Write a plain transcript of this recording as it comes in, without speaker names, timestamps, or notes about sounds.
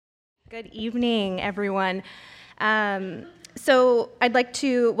Good evening, everyone. So I'd like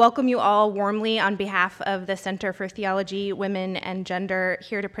to welcome you all warmly on behalf of the Center for Theology, Women, and Gender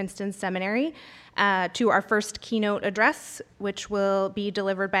here to Princeton Seminary to our first keynote address, which will be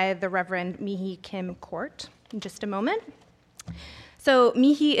delivered by the Reverend Mihi Kim Court in just a moment. So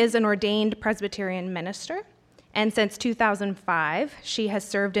Mihi is an ordained Presbyterian minister, and since 2005, she has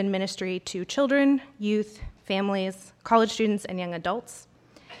served in ministry to children, youth, families, college students, and young adults.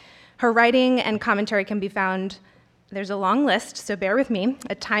 Her writing and commentary can be found, there's a long list, so bear with me,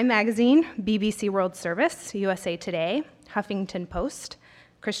 at Time Magazine, BBC World Service, USA Today, Huffington Post,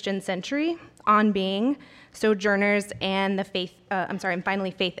 Christian Century, On Being, Sojourners, and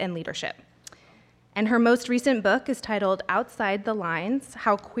finally Faith and Leadership. And her most recent book is titled Outside the Lines: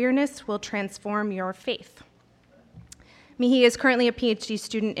 How Queerness Will Transform Your Faith. Mihi is currently a PhD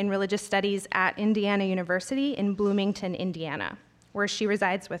student in religious studies at Indiana University in Bloomington, Indiana, where she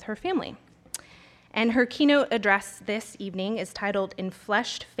resides with her family. And her keynote address this evening is titled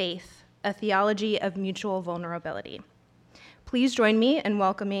Enfleshed Faith, A Theology of Mutual Vulnerability. Please join me in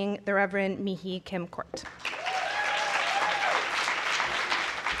welcoming the Reverend Mihi Kim Court.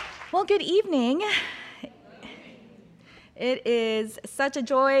 Well, good evening. It is such a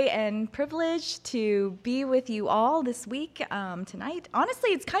joy and privilege to be with you all this week, tonight. Honestly,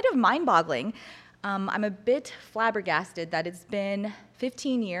 it's kind of mind-boggling. I'm a bit flabbergasted that it's been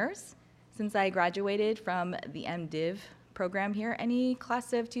 15 years since I graduated from the MDiv program here. Any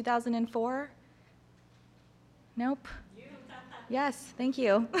class of 2004? Nope. Yes, thank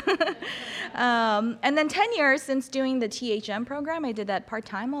you. And then 10 years since doing the THM program. I did that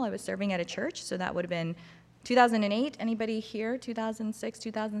part-time while I was serving at a church, so that would have been 2008. Anybody here? 2006,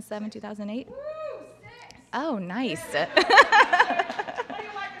 2007, 2008? Woo, 6. Oh, nice. What do you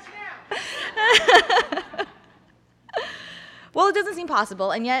like us now? Well, it doesn't seem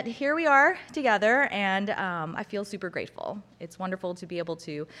possible, and yet here we are together, and I feel super grateful. It's wonderful to be able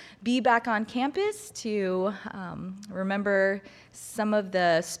to be back on campus, to remember some of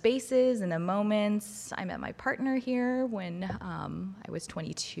the spaces and the moments. I met my partner here when I was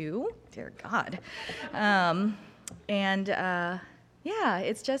 22. Dear God.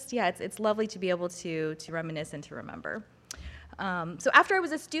 It's lovely to be able to reminisce and to remember. So after I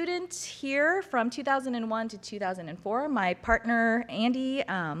was a student here from 2001 to 2004, my partner, Andy,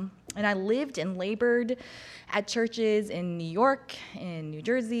 and I lived and labored at churches in New York, in New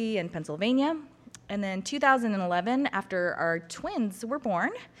Jersey, and Pennsylvania. And then 2011, after our twins were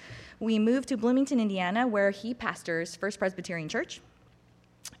born, we moved to Bloomington, Indiana, where he pastors First Presbyterian Church.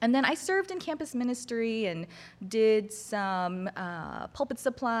 And then I served in campus ministry and did some pulpit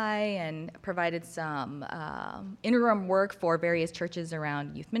supply and provided some interim work for various churches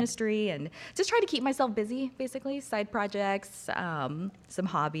around youth ministry and just tried to keep myself busy, basically, side projects, some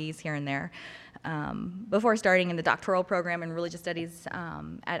hobbies here and there, before starting in the doctoral program in religious studies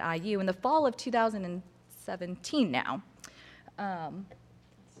at IU in the fall of 2017 now.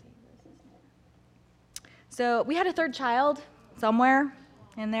 So we had a third child somewhere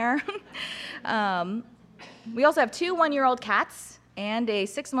in there. We also have 2 one-year-old cats and a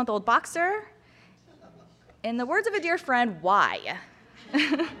 6-month-old boxer. In the words of a dear friend, why?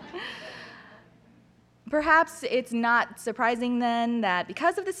 Perhaps it's not surprising then that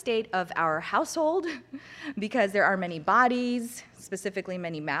because of the state of our household, because there are many bodies, specifically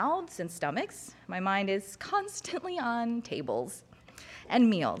many mouths and stomachs, my mind is constantly on tables and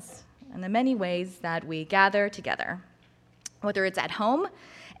meals and the many ways that we gather together. Whether it's at home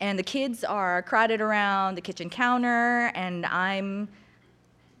and the kids are crowded around the kitchen counter and I'm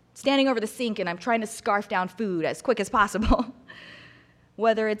standing over the sink and I'm trying to scarf down food as quick as possible.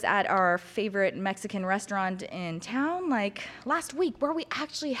 Whether it's at our favorite Mexican restaurant in town, like last week, where we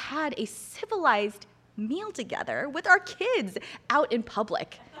actually had a civilized meal together with our kids out in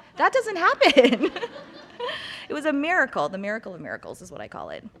public. That doesn't happen. It was a miracle. The miracle of miracles is what I call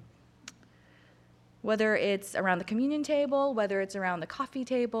it. Whether it's around the communion table, whether it's around the coffee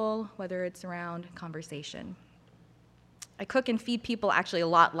table, whether it's around conversation. I cook and feed people actually a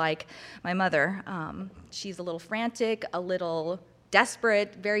lot like my mother. She's a little frantic, a little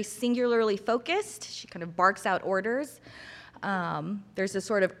desperate, very singularly focused. She kind of barks out orders. There's a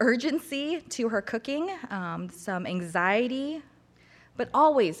sort of urgency to her cooking, some anxiety, but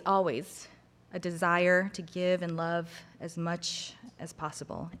always, always a desire to give and love as much as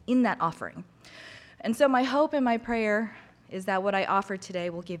possible in that offering. And so my hope and my prayer is that what I offer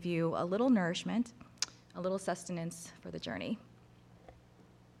today will give you a little nourishment, a little sustenance for the journey.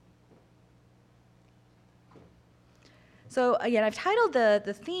 So again, I've titled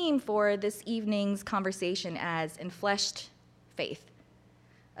the theme for this evening's conversation as Enfleshed Faith.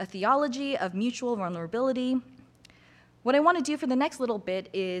 a theology of mutual vulnerability. What I want to do for the next little bit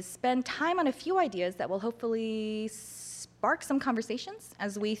is spend time on a few ideas that will hopefully spark some conversations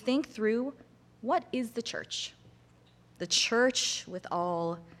as we think through what is the church? The church with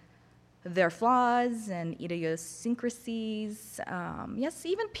all their flaws and idiosyncrasies, yes,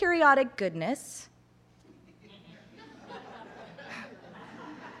 even periodic goodness.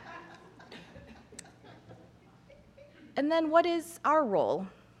 And then what is our role?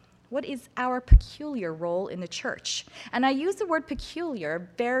 What is our peculiar role in the church? And I use the word peculiar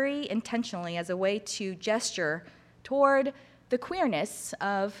very intentionally as a way to gesture toward the queerness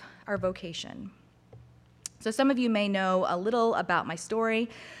of our vocation. So some of you may know a little about my story.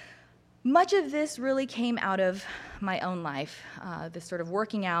 Much of this really came out of my own life, this sort of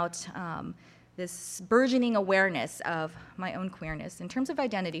working out, this burgeoning awareness of my own queerness in terms of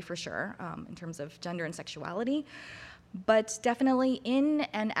identity for sure, in terms of gender and sexuality, but definitely in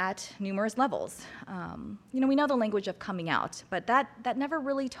and at numerous levels. We know the language of coming out, but that never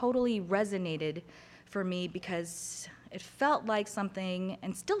really totally resonated for me because it felt like something,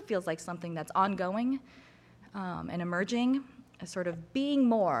 and still feels like something that's ongoing and emerging, a sort of being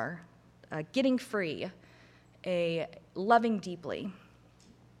more, getting free, a loving deeply.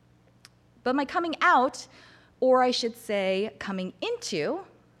 But my coming out, or I should say coming into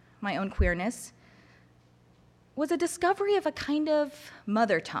my own queerness, was a discovery of a kind of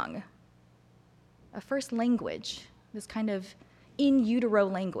mother tongue, a first language, this kind of in utero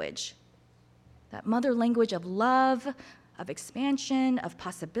language, that mother language of love, of expansion, of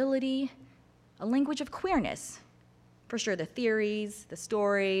possibility, a language of queerness. For sure, the theories, the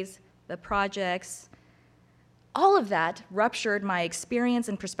stories, the projects, all of that ruptured my experience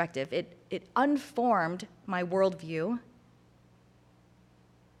and perspective. It unformed my worldview.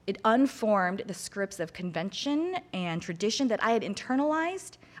 It unformed the scripts of convention and tradition that I had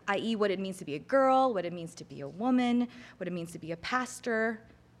internalized, i.e. what it means to be a girl, what it means to be a woman, what it means to be a pastor,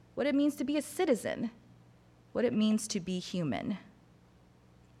 what it means to be a citizen, what it means to be human.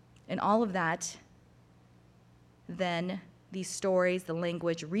 And all of that, then these stories, the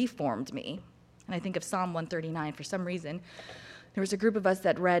language, reformed me. And I think of Psalm 139 for some reason. There was a group of us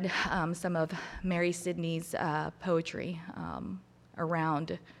that read some of Mary Sidney's poetry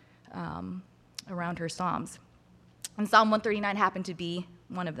around her Psalms. And Psalm 139 happened to be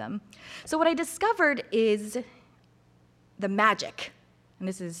one of them. So what I discovered is the magic. And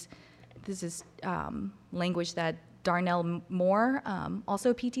this is language that Darnell Moore,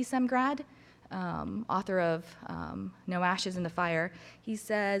 also a PT Sem grad, author of No Ashes in the Fire, he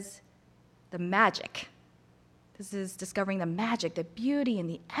says, the magic. This is discovering the magic, the beauty, and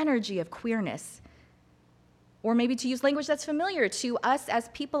the energy of queerness. Or maybe to use language that's familiar to us as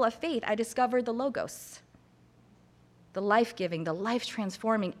people of faith, I discovered the logos, the life-giving, the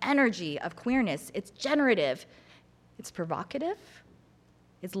life-transforming energy of queerness. It's generative, it's provocative,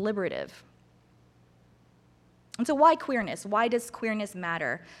 it's liberative. And so why queerness? Why does queerness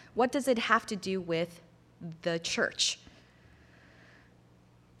matter? What does it have to do with the church?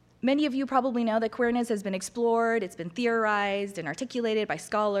 Many of you probably know that queerness has been explored, it's been theorized and articulated by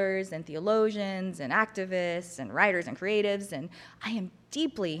scholars and theologians and activists and writers and creatives, and I am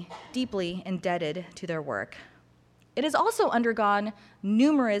deeply, deeply indebted to their work. It has also undergone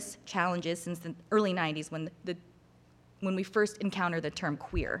numerous challenges since the early 90s when we first encountered the term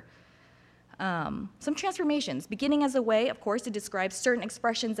queer. Some transformations, beginning as a way, of course, to describe certain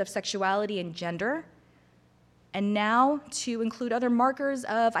expressions of sexuality and gender, and now to include other markers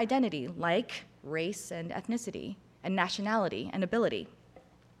of identity, like race and ethnicity, and nationality and ability.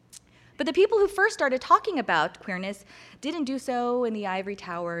 But the people who first started talking about queerness didn't do so in the ivory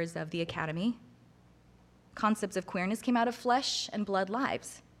towers of the academy. Concepts of queerness came out of flesh and blood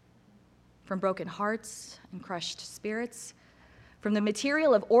lives, from broken hearts and crushed spirits, from the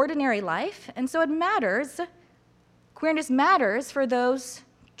material of ordinary life, and so it matters. Queerness matters for those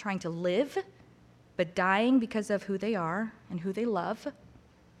trying to live, but dying because of who they are and who they love.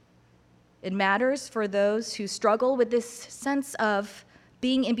 It matters for those who struggle with this sense of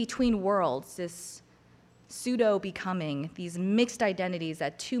being in between worlds, this pseudo-becoming, these mixed identities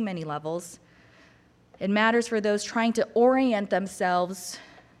at too many levels. It matters for those trying to orient themselves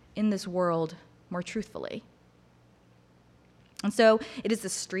in this world more truthfully. And so it is the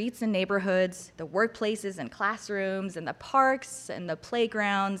streets and neighborhoods, the workplaces and classrooms, and the parks and the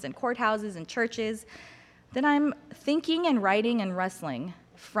playgrounds and courthouses and churches that I'm thinking and writing and wrestling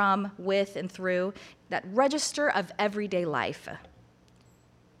from, with, and through that register of everyday life.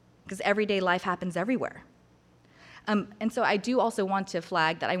 Because everyday life happens everywhere. And so I do also want to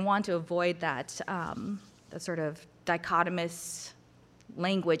flag that I want to avoid that, that sort of dichotomous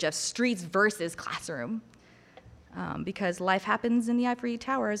language of streets versus classroom, because life happens in the ivory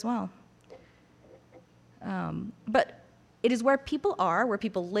tower as well. But it is where people are, where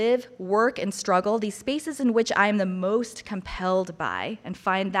people live, work, and struggle, these spaces in which I am the most compelled by and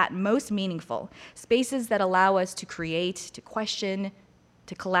find that most meaningful, spaces that allow us to create, to question,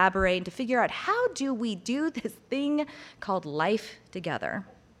 to collaborate, and to figure out how do we do this thing called life together.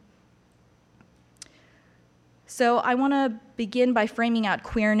 So I want to begin by framing out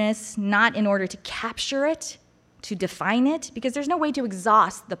queerness, not in order to capture it, to define it, because there's no way to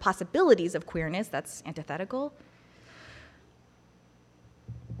exhaust the possibilities of queerness, that's antithetical,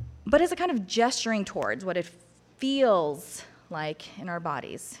 but as a kind of gesturing towards what it feels like in our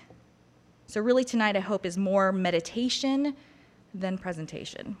bodies. So really tonight I hope is more meditation than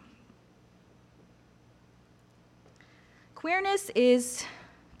presentation. Queerness is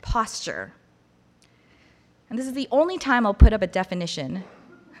posture. And this is the only time I'll put up a definition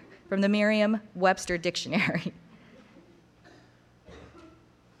from the Merriam-Webster dictionary.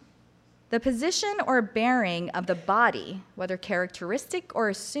 The position or bearing of the body, whether characteristic or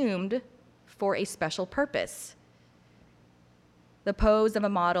assumed, for a special purpose. The pose of a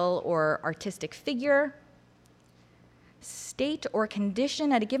model or artistic figure, state or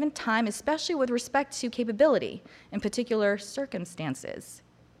condition at a given time, especially with respect to capability in particular circumstances.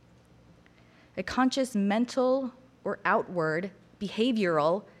 A conscious mental or outward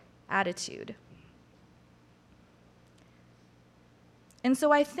behavioral attitude. And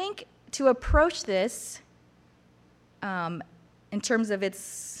so I think to approach this in terms of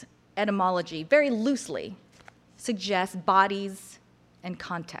its etymology very loosely suggests bodies and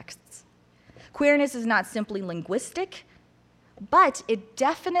contexts. Queerness is not simply linguistic, but it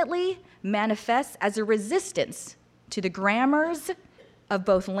definitely manifests as a resistance to the grammars of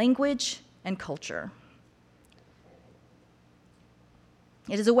both language and culture.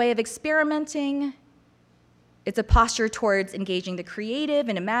 It is a way of experimenting. It's a posture towards engaging the creative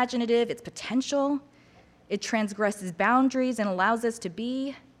and imaginative, its potential. It transgresses boundaries and allows us to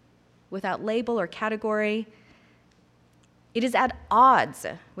be without label or category. It is at odds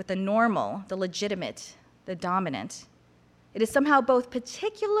with the normal, the legitimate, the dominant. It is somehow both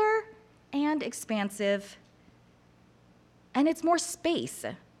particular and expansive. And it's more space,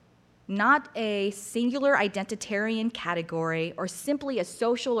 not a singular identitarian category or simply a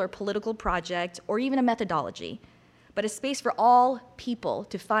social or political project or even a methodology, but a space for all people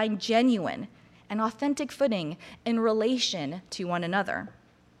to find genuine and authentic footing in relation to one another.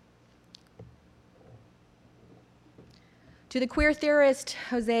 To the queer theorist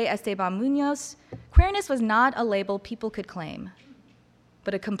Jose Esteban Munoz, queerness was not a label people could claim,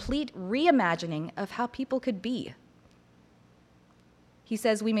 but a complete reimagining of how people could be. He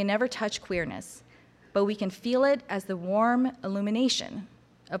says we may never touch queerness, but we can feel it as the warm illumination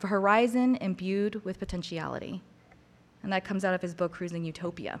of a horizon imbued with potentiality. And that comes out of his book, Cruising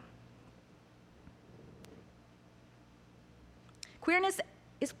Utopia. Queerness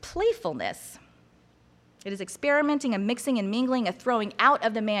is playfulness. It is experimenting, a mixing and mingling, a throwing out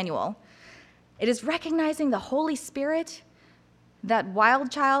of the manual. It is recognizing the Holy Spirit, that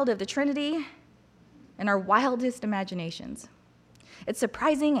wild child of the Trinity, in our wildest imaginations. It's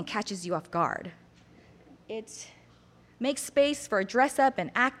surprising and catches you off guard. It makes space for dress up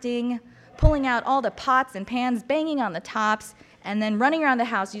and acting, pulling out all the pots and pans, banging on the tops, and then running around the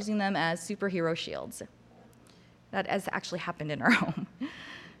house using them as superhero shields. That has actually happened in our home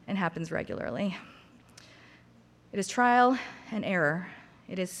and happens regularly. It is trial and error.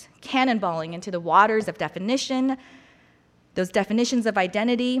 It is cannonballing into the waters of definition, those definitions of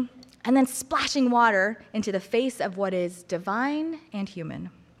identity, and then splashing water into the face of what is divine and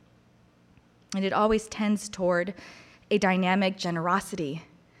human. And it always tends toward a dynamic generosity,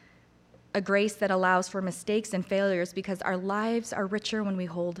 a grace that allows for mistakes and failures because our lives are richer when we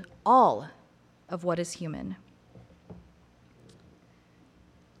hold all of what is human.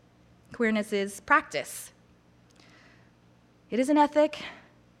 Queerness is practice. It is an ethic,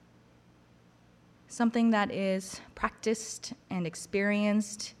 something that is practiced and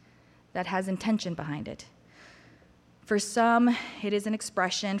experienced, that has intention behind it. For some, it is an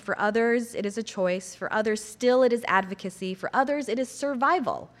expression. For others, it is a choice. For others, still, it is advocacy. For others, it is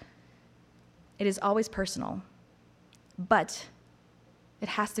survival. It is always personal. But it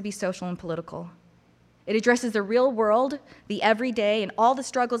has to be social and political. It addresses the real world, the everyday, and all the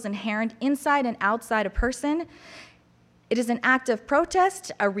struggles inherent inside and outside a person. It is an act of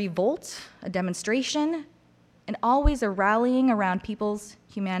protest, a revolt, a demonstration, and always a rallying around people's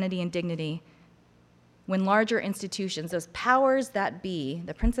humanity and dignity when larger institutions, those powers that be,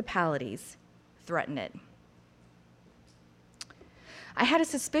 the principalities, threaten it. I had a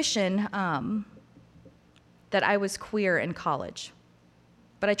suspicion that I was queer in college,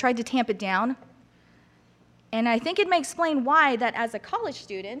 but I tried to tamp it down. And I think it may explain why that as a college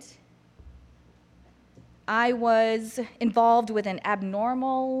student, I was involved with an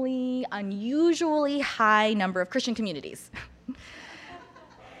abnormally, unusually high number of Christian communities.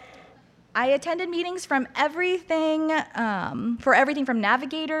 I attended meetings from everything from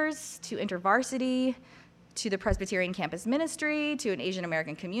navigators to InterVarsity, to the Presbyterian Campus Ministry, to an Asian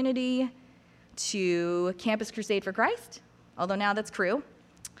American community, to Campus Crusade for Christ, although now that's Cru.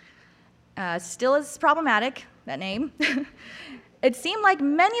 Still is problematic, that name. It seemed like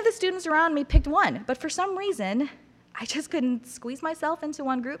many of the students around me picked one, but for some reason, I just couldn't squeeze myself into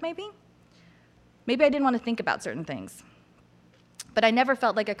one group, maybe? Maybe I didn't want to think about certain things. But I never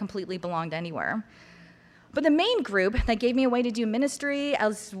felt like I completely belonged anywhere. But the main group that gave me a way to do ministry,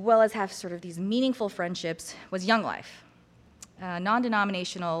 as well as have sort of these meaningful friendships, was Young Life, a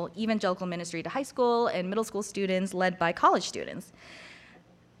non-denominational evangelical ministry to high school and middle school students led by college students.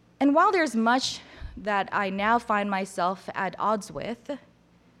 And while there's much that I now find myself at odds with,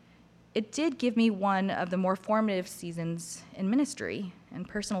 it did give me one of the more formative seasons in ministry and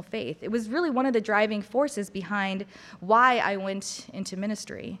personal faith. It was really one of the driving forces behind why I went into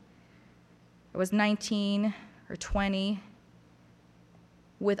ministry. I was 19 or 20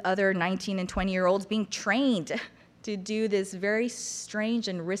 with other 19 and 20-year-olds being trained to do this very strange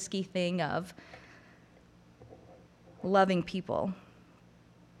and risky thing of loving people.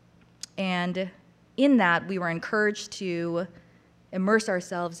 And in that, we were encouraged to immerse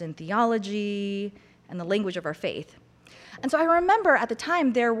ourselves in theology and the language of our faith. And so I remember at the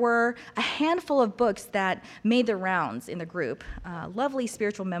time there were a handful of books that made the rounds in the group. Lovely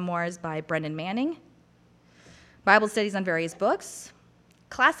spiritual memoirs by Brendan Manning, Bible studies on various books,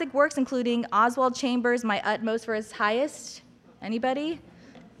 classic works including Oswald Chambers' My Utmost for His Highest. Anybody?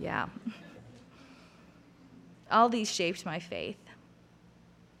 Yeah. All these shaped my faith.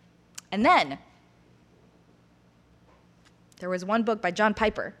 And then there was one book by John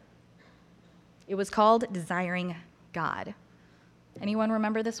Piper. It was called Desiring God. Anyone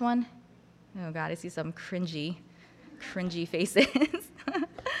remember this one? Oh God, I see some cringy faces.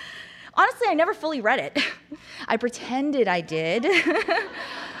 Honestly, I never fully read it. I pretended I did.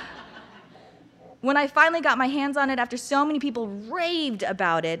 When I finally got my hands on it, after so many people raved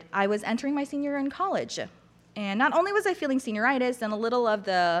about it, I was entering my senior year in college. And not only was I feeling senioritis and a little of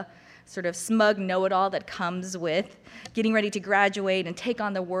the sort of smug know-it-all that comes with getting ready to graduate and take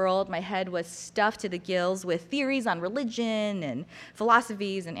on the world, my head was stuffed to the gills with theories on religion and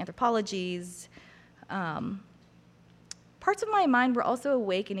philosophies and anthropologies. Parts of my mind were also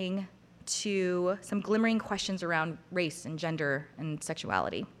awakening to some glimmering questions around race and gender and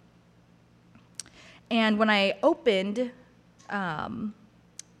sexuality. And when I opened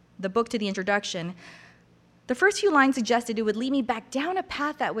the book to the introduction, the first few lines suggested it would lead me back down a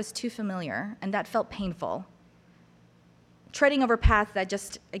path that was too familiar and that felt painful, treading over paths that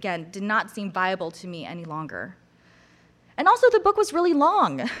just, again, did not seem viable to me any longer. And also the book was really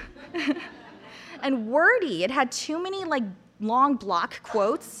long and wordy. It had too many long block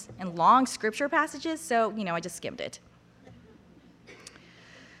quotes and long scripture passages, so I just skimmed it.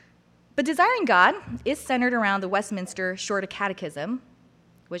 But Desiring God is centered around the Westminster Shorter Catechism,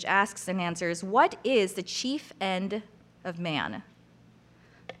 which asks and answers, what is the chief end of man?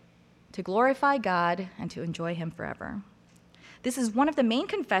 To glorify God and to enjoy him forever. This is one of the main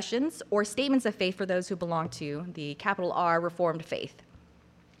confessions or statements of faith for those who belong to the capital R Reformed faith.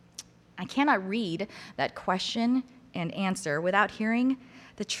 I cannot read that question and answer without hearing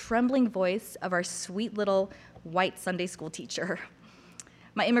the trembling voice of our sweet little white Sunday school teacher.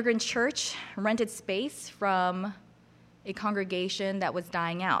 My immigrant church rented space from a congregation that was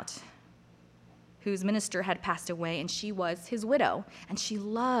dying out, whose minister had passed away, and she was his widow. And she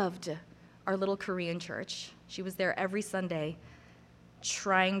loved our little Korean church. She was there every Sunday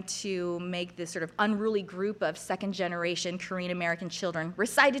trying to make this sort of unruly group of second-generation Korean American children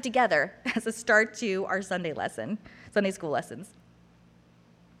recite it together as a start to our Sunday school lessons.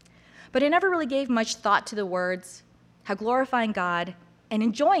 But I never really gave much thought to the words, how glorifying God and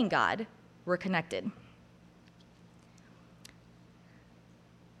enjoying God were connected.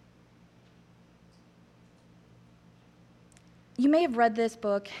 You may have read this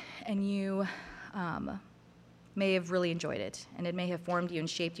book and you may have really enjoyed it, and it may have formed you and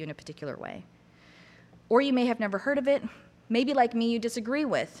shaped you in a particular way. Or you may have never heard of it. Maybe, like me, you disagree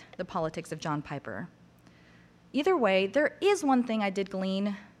with the politics of John Piper. Either way, there is one thing I did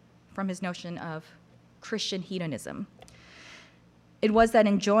glean from his notion of Christian hedonism. It was that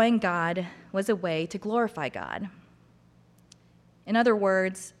enjoying God was a way to glorify God. In other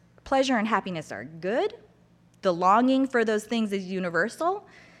words, pleasure and happiness are good, the longing for those things is universal,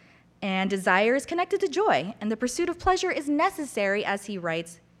 and desire is connected to joy, and the pursuit of pleasure is necessary, as he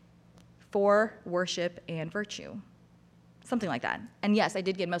writes, for worship and virtue. Something like that. And yes, I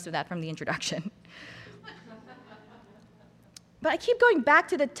did get most of that from the introduction. But I keep going back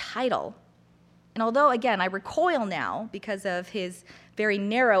to the title. And although, again, I recoil now because of his very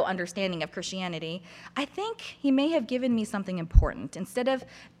narrow understanding of Christianity, I think he may have given me something important. Instead of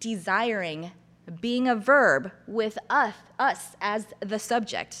desiring being a verb with us as the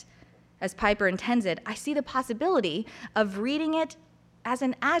subject, as Piper intends it, I see the possibility of reading it as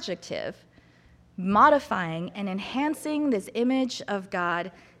an adjective, modifying and enhancing this image of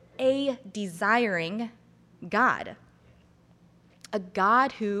God, a desiring God. A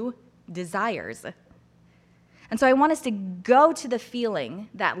God who desires. And so I want us to go to the feeling,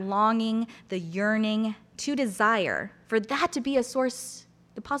 that longing, the yearning to desire, for that to be a source,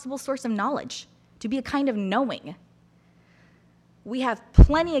 the possible source of knowledge, to be a kind of knowing. We have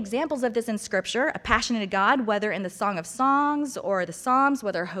plenty examples of this in Scripture, a passionate God, whether in the Song of Songs or the Psalms,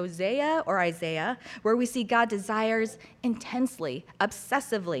 whether Hosea or Isaiah, where we see God desires intensely,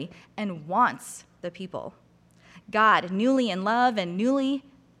 obsessively, and wants the people. God, newly in love and newly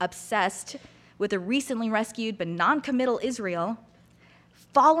obsessed with a recently rescued but non-committal Israel,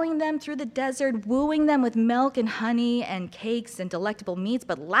 following them through the desert, wooing them with milk and honey and cakes and delectable meats,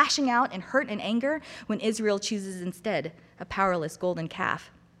 but lashing out in hurt and anger when Israel chooses instead a powerless golden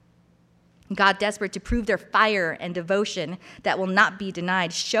calf. God, desperate to prove their fire and devotion that will not be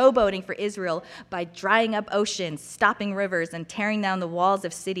denied, showboating for Israel by drying up oceans, stopping rivers, and tearing down the walls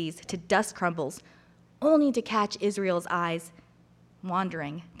of cities to dust crumbles, only to catch Israel's eyes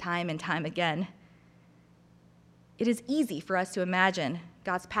wandering time and time again. It is easy for us to imagine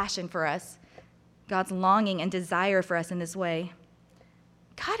God's passion for us, God's longing and desire for us in this way.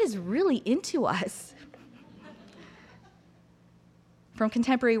 God is really into us. From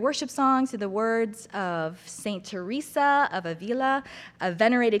contemporary worship songs to the words of Saint Teresa of Avila, a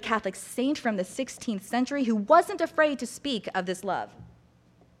venerated Catholic saint from the 16th century who wasn't afraid to speak of this love.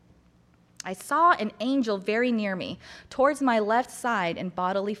 I saw an angel very near me, towards my left side in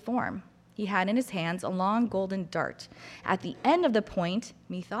bodily form. He had in his hands a long golden dart. At the end of the point,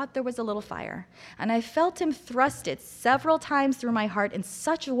 methought there was a little fire, and I felt him thrust it several times through my heart in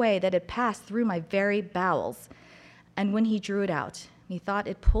such a way that it passed through my very bowels. And when he drew it out, methought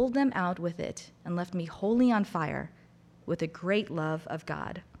it pulled them out with it and left me wholly on fire with a great love of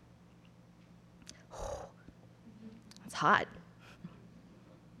God. It's hot.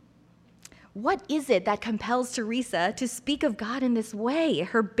 What is it that compels Teresa to speak of God in this way?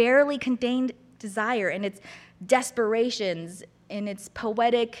 Her barely contained desire and its desperations, in its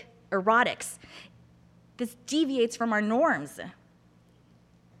poetic erotics. This deviates from our norms. And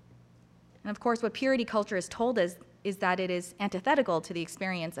of course, what purity culture has told us is that it is antithetical to the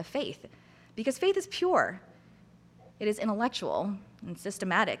experience of faith, because faith is pure. It is intellectual and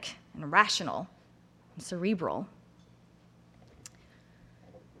systematic and rational and cerebral.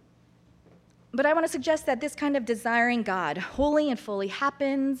 But I want to suggest that this kind of desiring God wholly and fully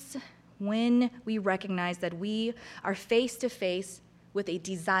happens when we recognize that we are face to face with a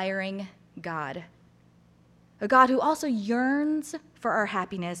desiring God. A God who also yearns for our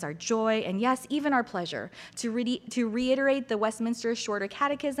happiness, our joy, and yes, even our pleasure. To reiterate the Westminster Shorter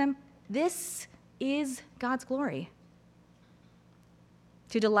Catechism, this is God's glory.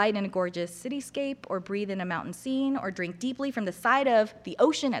 To delight in a gorgeous cityscape, or breathe in a mountain scene, or drink deeply from the side of the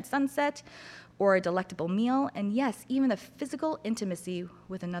ocean at sunset, or a delectable meal, and yes, even the physical intimacy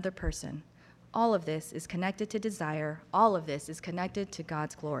with another person. All of this is connected to desire. All of this is connected to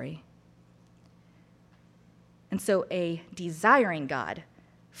God's glory. And so a desiring God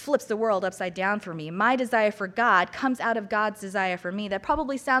flips the world upside down for me. My desire for God comes out of God's desire for me. That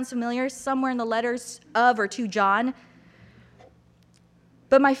probably sounds familiar somewhere in the letters of or to John.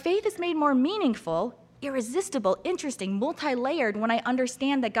 But my faith is made more meaningful, irresistible, interesting, multi-layered when I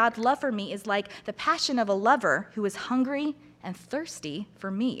understand that God's love for me is like the passion of a lover who is hungry and thirsty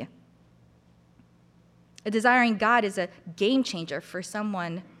for me. A desiring God is a game changer for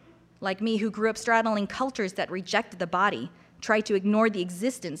someone like me who grew up straddling cultures that rejected the body, tried to ignore the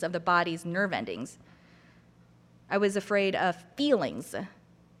existence of the body's nerve endings. I was afraid of feelings,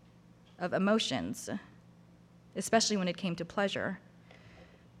 of emotions, especially when it came to pleasure.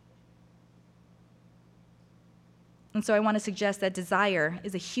 And so I want to suggest that desire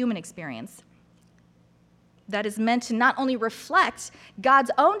is a human experience that is meant to not only reflect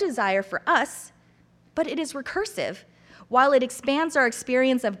God's own desire for us, but it is recursive. while it expands our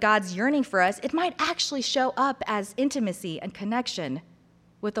experience of God's yearning for us, it might actually show up as intimacy and connection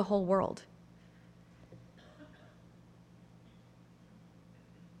with the whole world.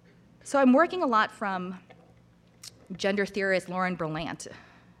 So I'm working a lot from gender theorist Lauren Berlant,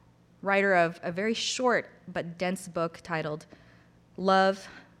 writer of a very short but dense book titled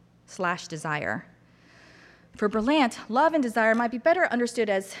Love/Desire. For Berlant, love and desire might be better understood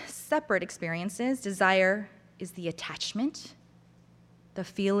as separate experiences. Desire is the attachment, the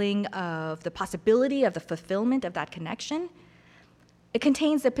feeling of the possibility of the fulfillment of that connection. It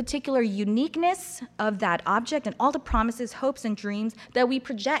contains the particular uniqueness of that object and all the promises, hopes, and dreams that we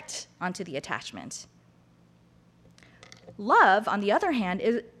project onto the attachment. Love, on the other hand,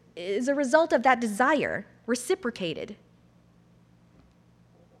 is a result of that desire, reciprocated,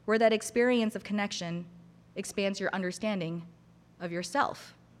 where that experience of connection expands your understanding of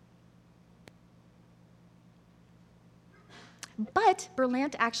yourself. But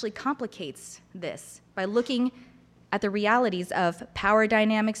Berlant actually complicates this by looking at the realities of power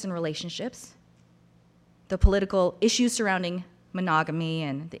dynamics in relationships, the political issues surrounding monogamy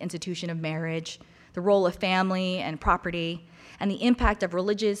and the institution of marriage, the role of family and property, and the impact of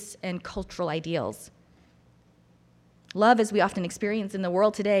religious and cultural ideals. Love, as we often experience in the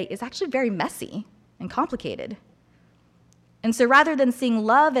world today, is actually very messy and complicated. And so rather than seeing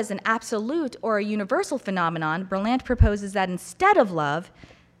love as an absolute or a universal phenomenon, Berlant proposes that instead of love,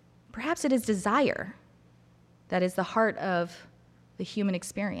 perhaps it is desire that is the heart of the human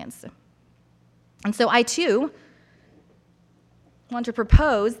experience. And so I, too, want to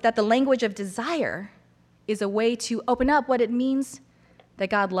propose that the language of desire is a way to open up what it means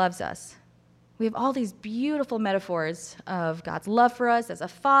that God loves us. We have all these beautiful metaphors of God's love for us as a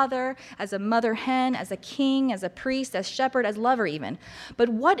father, as a mother hen, as a king, as a priest, as shepherd, as lover even. But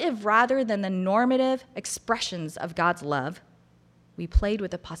what if rather than the normative expressions of God's love, we played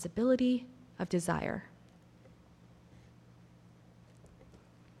with the possibility of desire?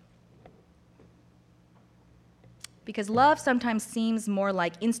 Because love sometimes seems more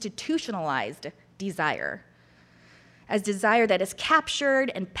like institutionalized desire, as desire that is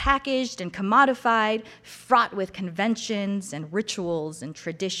captured and packaged and commodified, fraught with conventions and rituals and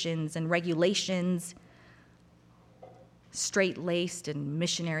traditions and regulations, straight-laced and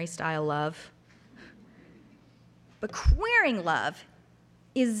missionary-style love. But queering love,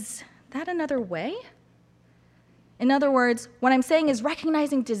 is that another way? In other words, what I'm saying is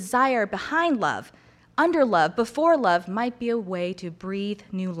recognizing desire behind love, under love, before love, might be a way to breathe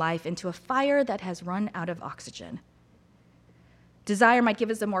new life into a fire that has run out of oxygen. Desire might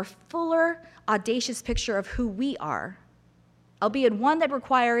give us a more fuller, audacious picture of who we are, albeit one that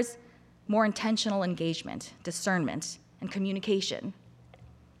requires more intentional engagement, discernment, and communication.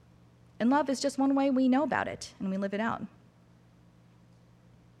 And love is just one way we know about it, and we live it out.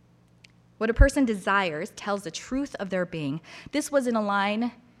 What a person desires tells the truth of their being. This was in a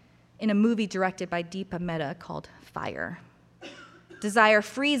line in a movie directed by Deepa Mehta called Fire. Desire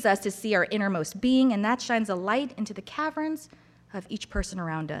frees us to see our innermost being, and that shines a light into the caverns of each person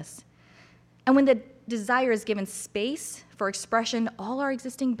around us. And when the desire is given space for expression, all our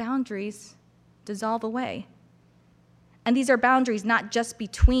existing boundaries dissolve away. And these are boundaries not just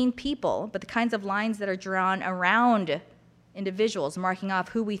between people, but the kinds of lines that are drawn around individuals, marking off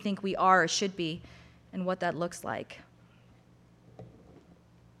who we think we are or should be and what that looks like.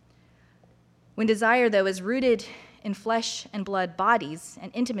 When desire, though, is rooted in flesh and blood bodies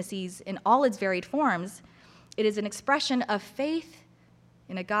and intimacies in all its varied forms, it is an expression of faith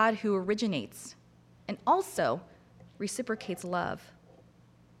in a God who originates and also reciprocates love.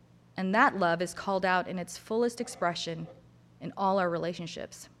 And that love is called out in its fullest expression in all our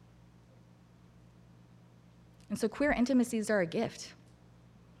relationships. And so queer intimacies are a gift.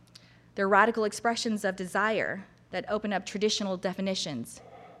 They're radical expressions of desire that open up traditional definitions,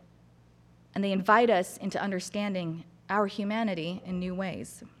 and they invite us into understanding our humanity in new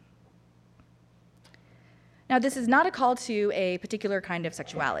ways. Now, this is not a call to a particular kind of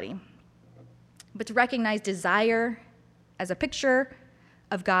sexuality, but to recognize desire as a picture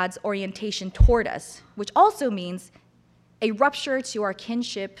of God's orientation toward us, which also means a rupture to our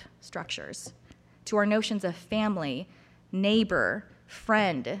kinship structures, to our notions of family, neighbor,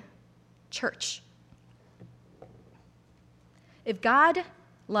 friend, church. If God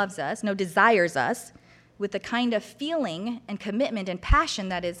loves us, desires us, with the kind of feeling and commitment and passion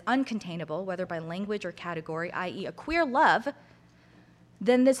that is uncontainable, whether by language or category, i.e. a queer love,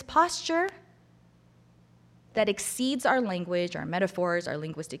 then this posture that exceeds our language, our metaphors, our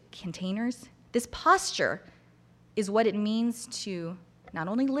linguistic containers, this posture is what it means to not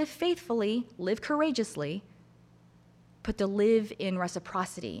only live faithfully, live courageously, but to live in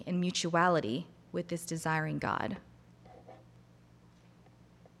reciprocity and mutuality with this desiring God.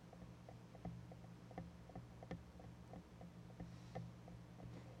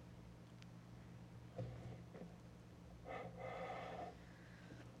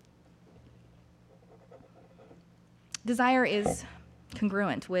 Desire is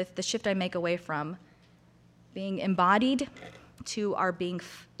congruent with the shift I make away from being embodied to our being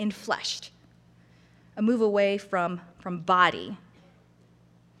enfleshed, a move away from body,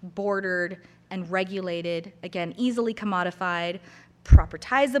 bordered and regulated, again, easily commodified,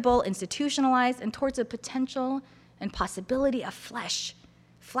 propertizable, institutionalized, and towards a potential and possibility of flesh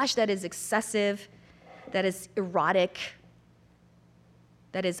that is excessive, that is erotic,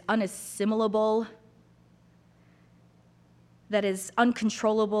 that is unassimilable, that is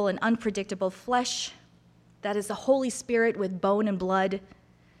uncontrollable and unpredictable, flesh that is the Holy Spirit with bone and blood.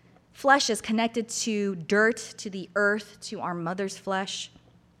 Flesh is connected to dirt, to the earth, to our mother's flesh.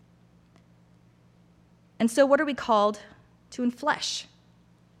 And so what are we called to enflesh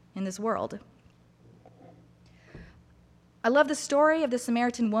in this world? I love the story of the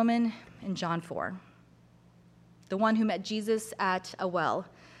Samaritan woman in John 4, the one who met Jesus at a well.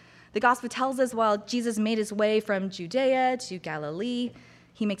 The gospel tells us while Jesus made his way from Judea to Galilee,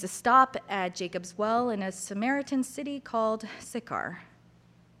 he makes a stop at Jacob's well in a Samaritan city called Sychar.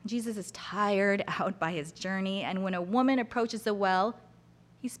 Jesus is tired out by his journey, and when a woman approaches the well,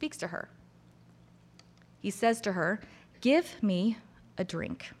 he speaks to her. He says to her, "Give me a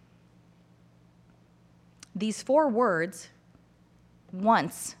drink." These 4 words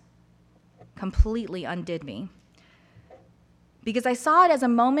once completely undid me, because I saw it as a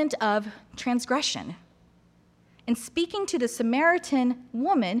moment of transgression. In speaking to the Samaritan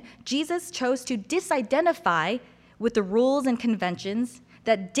woman, Jesus chose to disidentify with the rules and conventions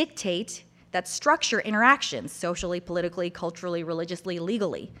that dictate, that structure interactions socially, politically, culturally, religiously,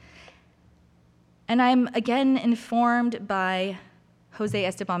 legally. And I'm again informed by Jose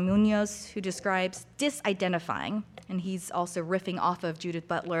Esteban Munoz, who describes disidentifying, and he's also riffing off of Judith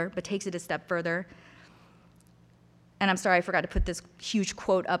Butler, but takes it a step further. And I'm sorry, I forgot to put this huge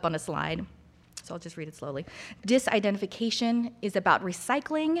quote up on a slide, so I'll just read it slowly. Disidentification is about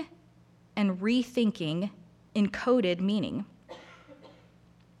recycling and rethinking encoded meaning.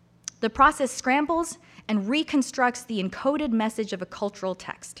 The process scrambles and reconstructs the encoded message of a cultural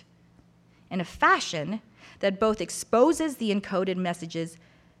text in a fashion that both exposes the encoded messages,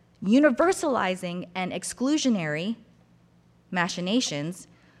 universalizing and exclusionary machinations,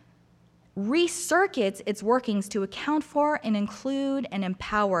 recircuits its workings to account for and include and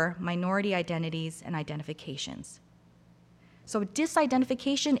empower minority identities and identifications. So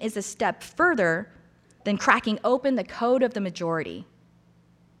disidentification is a step further than cracking open the code of the majority.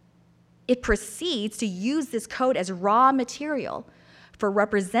 It proceeds to use this code as raw material for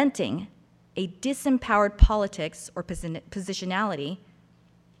representing a disempowered politics or positionality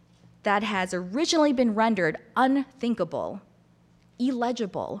that has originally been rendered unthinkable,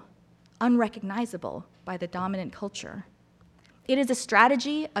 illegible, unrecognizable by the dominant culture. It is a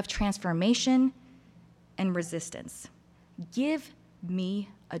strategy of transformation and resistance. Give me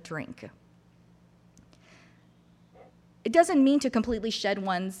a drink. It doesn't mean to completely shed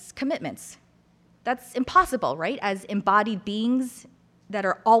one's commitments. That's impossible, right? As embodied beings that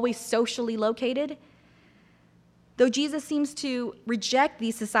are always socially located. Though Jesus seems to reject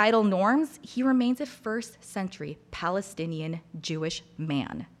these societal norms, he remains a first-century Palestinian Jewish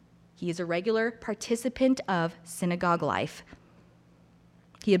man. He is a regular participant of synagogue life.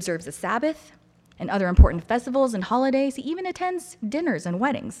 He observes the Sabbath and other important festivals and holidays. He even attends dinners and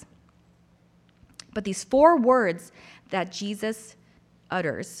weddings. But these 4 words that Jesus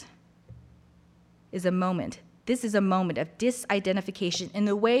utters is a moment. This is a moment of disidentification in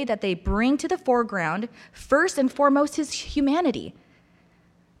the way that they bring to the foreground, first and foremost, his humanity,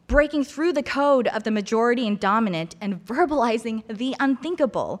 breaking through the code of the majority and dominant and verbalizing the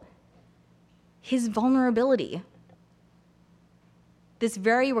unthinkable, his vulnerability. This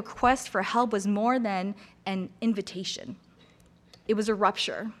very request for help was more than an invitation. It was a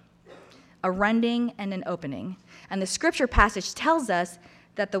rupture, a rending and an opening. And the scripture passage tells us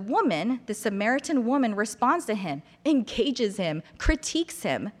that the woman, the Samaritan woman, responds to him, engages him, critiques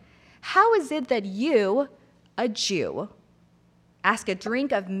him. How is it that you, a Jew, ask a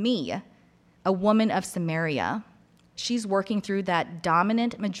drink of me, a woman of Samaria? She's working through that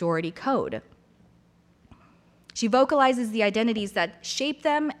dominant majority code. She vocalizes the identities that shape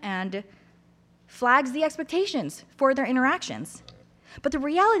them and flags the expectations for their interactions. But the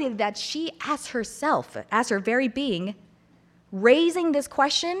reality that she as herself, as her very being, raising this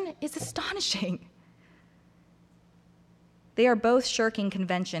question is astonishing. They are both shirking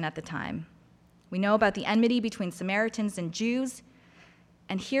convention at the time. We know about the enmity between Samaritans and Jews,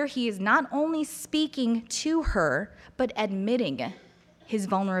 and here he is not only speaking to her, but admitting his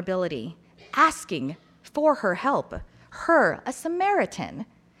vulnerability, asking for her help. Her, a Samaritan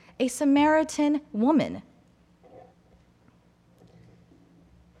woman.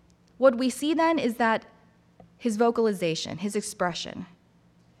 What we see then is that his vocalization, his expression,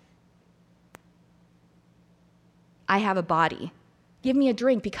 I have a body, give me a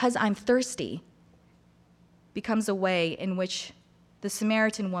drink because I'm thirsty, becomes a way in which the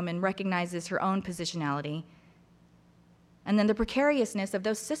Samaritan woman recognizes her own positionality, and then the precariousness of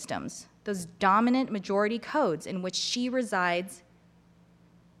those systems, those dominant majority codes in which she resides,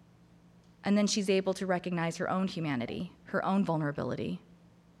 and then she's able to recognize her own humanity, her own vulnerability,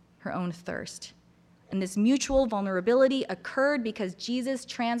 her own thirst. And this mutual vulnerability occurred because Jesus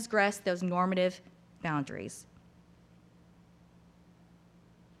transgressed those normative boundaries.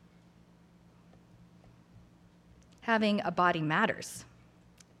 Having a body matters.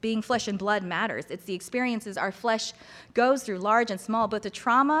 Being flesh and blood matters. It's the experiences our flesh goes through, large and small, both the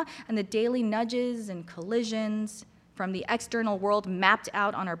trauma and the daily nudges and collisions from the external world mapped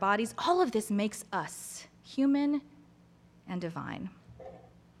out on our bodies. All of this makes us human and divine.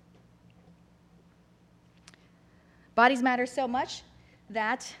 Bodies matter so much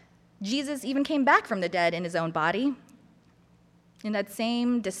that Jesus even came back from the dead in his own body, in that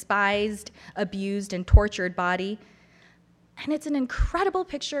same despised, abused, and tortured body. And it's an incredible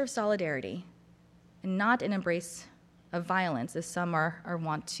picture of solidarity and not an embrace of violence, as some are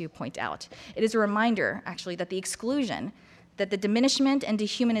wont to point out. It is a reminder, actually, that the exclusion, that the diminishment and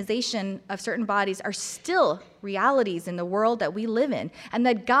dehumanization of certain bodies are still realities in the world that we live in, and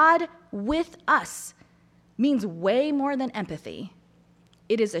that God with us means way more than empathy.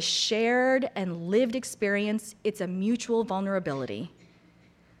 It is a shared and lived experience. It's a mutual vulnerability.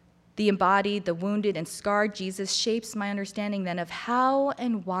 The embodied, the wounded, and scarred Jesus shapes my understanding then of how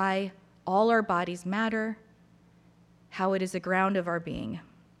and why all our bodies matter, how it is the ground of our being.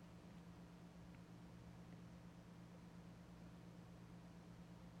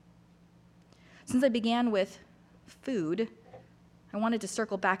 Since I began with food, I wanted to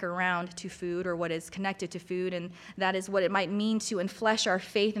circle back around to food, or what is connected to food, and that is what it might mean to enflesh our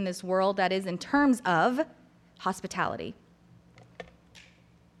faith in this world, that is in terms of hospitality.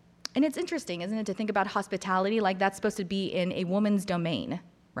 And it's interesting, isn't it, to think about hospitality like that's supposed to be in a woman's domain,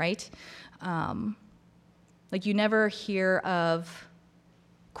 right? Like you never hear of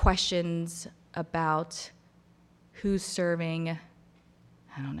questions about who's serving,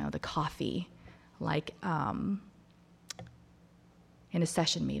 I don't know, the coffee, like in a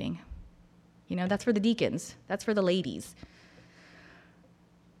session meeting. You know, that's for the deacons, that's for the ladies.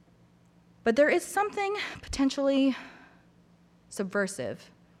 But there is something potentially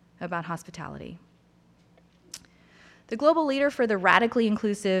subversive about hospitality. The global leader for the radically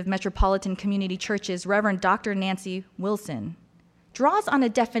inclusive metropolitan community churches, Reverend Dr. Nancy Wilson, draws on a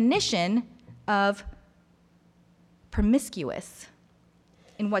definition of promiscuous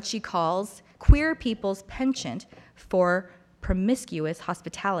in what she calls queer people's penchant for promiscuous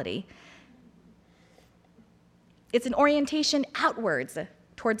hospitality. It's an orientation outwards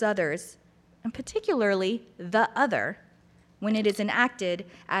towards others, and particularly the other, when it is enacted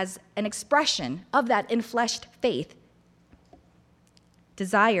as an expression of that enfleshed faith.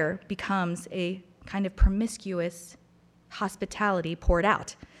 Desire becomes a kind of promiscuous hospitality poured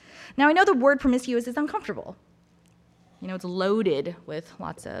out. Now, I know the word promiscuous is uncomfortable. You know, it's loaded with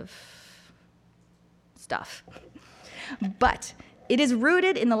lots of stuff. But it is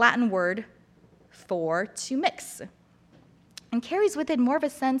rooted in the Latin word for to mix, and carries with it more of a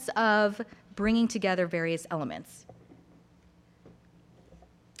sense of bringing together various elements.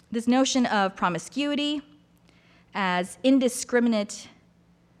 This notion of promiscuity as indiscriminate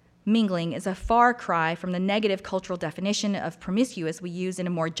mingling is a far cry from the negative cultural definition of promiscuous we use in a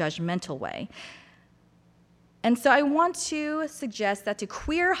more judgmental way. And so I want to suggest that to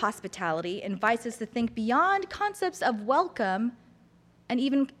queer hospitality invites us to think beyond concepts of welcome and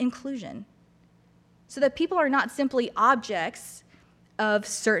even inclusion, so that people are not simply objects of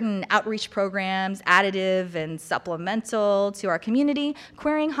certain outreach programs, additive and supplemental to our community.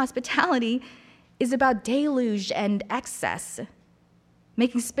 Queering hospitality is about deluge and excess,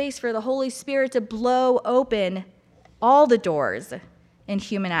 making space for the Holy Spirit to blow open all the doors in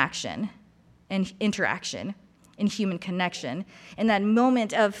human action and interaction, in human connection, in that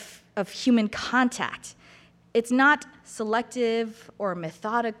moment of human contact. It's not selective or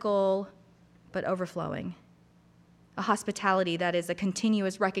methodical, but overflowing. A hospitality that is a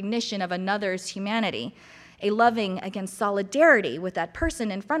continuous recognition of another's humanity. a loving, again, solidarity with that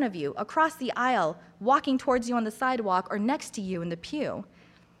person in front of you, across the aisle, walking towards you on the sidewalk, or next to you in the pew.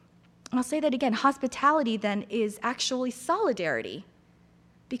 And I'll say that again, hospitality then is actually solidarity,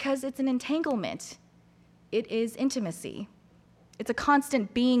 because it's an entanglement. It is intimacy. It's a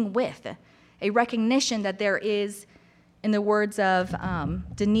constant being with, a recognition that there is, in the words of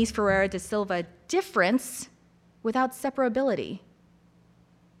Denise Ferreira da Silva, difference without separability.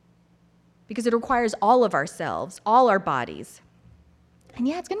 Because it requires all of ourselves, all our bodies. And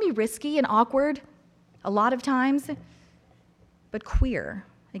yeah, it's going to be risky and awkward a lot of times, but queer,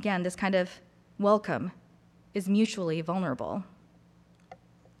 again, this kind of welcome, is mutually vulnerable.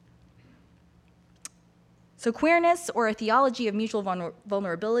 So queerness, or a theology of mutual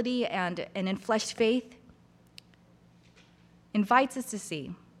vulnerability and an enfleshed faith, invites us to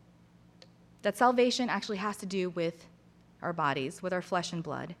see that salvation actually has to do with our bodies, with our flesh and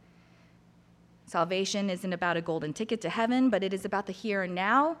blood. Salvation isn't about a golden ticket to heaven, but it is about the here and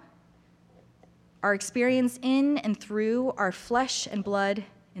now, our experience in and through our flesh and blood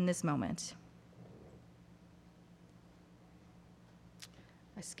in this moment.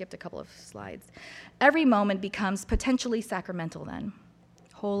 I skipped a couple of slides. Every moment becomes potentially sacramental then,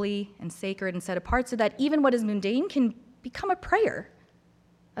 holy and sacred and set apart, so that even what is mundane can become a prayer,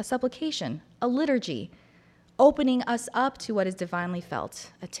 a supplication, a liturgy, opening us up to what is divinely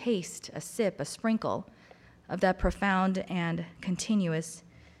felt, a taste, a sip, a sprinkle of that profound and continuous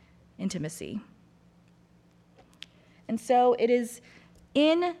intimacy. And so it is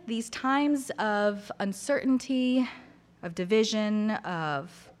in these times of uncertainty, of division,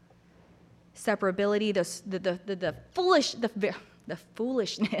 of separability, the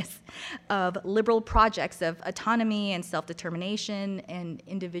foolishness of liberal projects of autonomy and self-determination and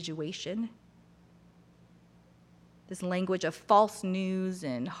individuation. This language of false news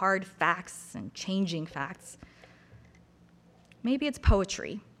and hard facts and changing facts. Maybe it's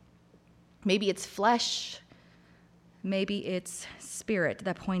poetry. Maybe it's flesh. Maybe it's spirit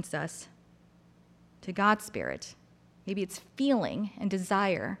that points us to God's spirit. Maybe it's feeling and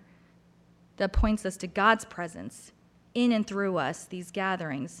desire that points us to God's presence in and through us, these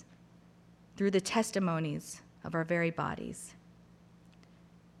gatherings, through the testimonies of our very bodies.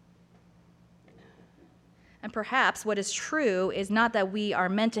 And perhaps what is true is not that we are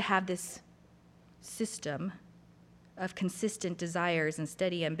meant to have this system of consistent desires and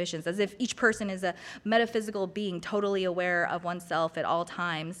steady ambitions, as if each person is a metaphysical being totally aware of oneself at all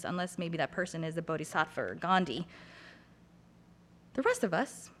times, unless maybe that person is a bodhisattva or Gandhi. The rest of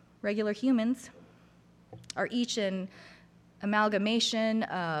us, regular humans, are each an amalgamation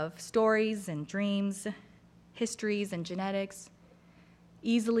of stories and dreams, histories and genetics,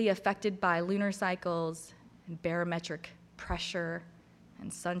 easily affected by lunar cycles and barometric pressure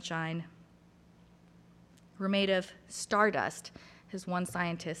and sunshine. We're made of stardust, as one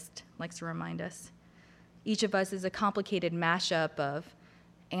scientist likes to remind us. Each of us is a complicated mashup of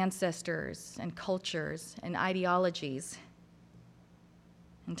ancestors and cultures and ideologies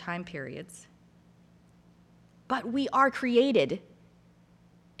and time periods. But we are created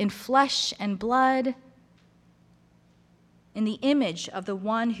in flesh and blood, in the image of the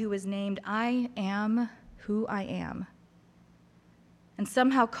one who is named I am who I am, and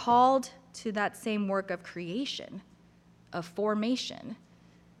somehow called to that same work of creation, of formation,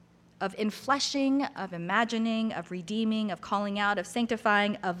 of infleshing, of imagining, of redeeming, of calling out, of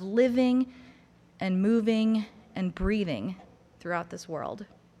sanctifying, of living and moving and breathing throughout this world.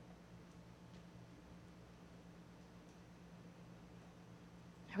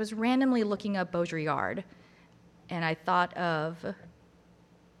 I was randomly looking up Baudrillard, and I thought of,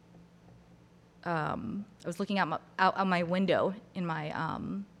 I was looking out my window in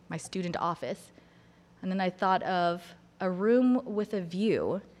my student office, and then I thought of a room with a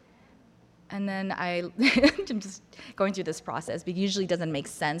view, and then I'm just going through this process, because it usually doesn't make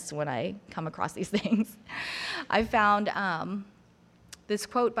sense when I come across these things. I found this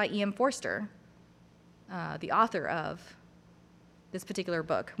quote by E.M. Forster, the author of this particular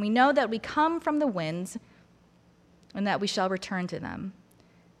book. We know that we come from the winds and that we shall return to them.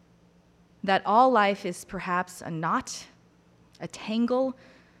 That all life is perhaps a knot, a tangle,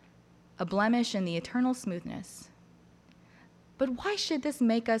 a blemish in the eternal smoothness. But why should this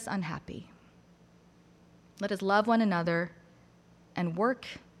make us unhappy? Let us love one another and work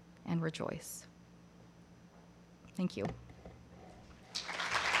and rejoice. Thank you.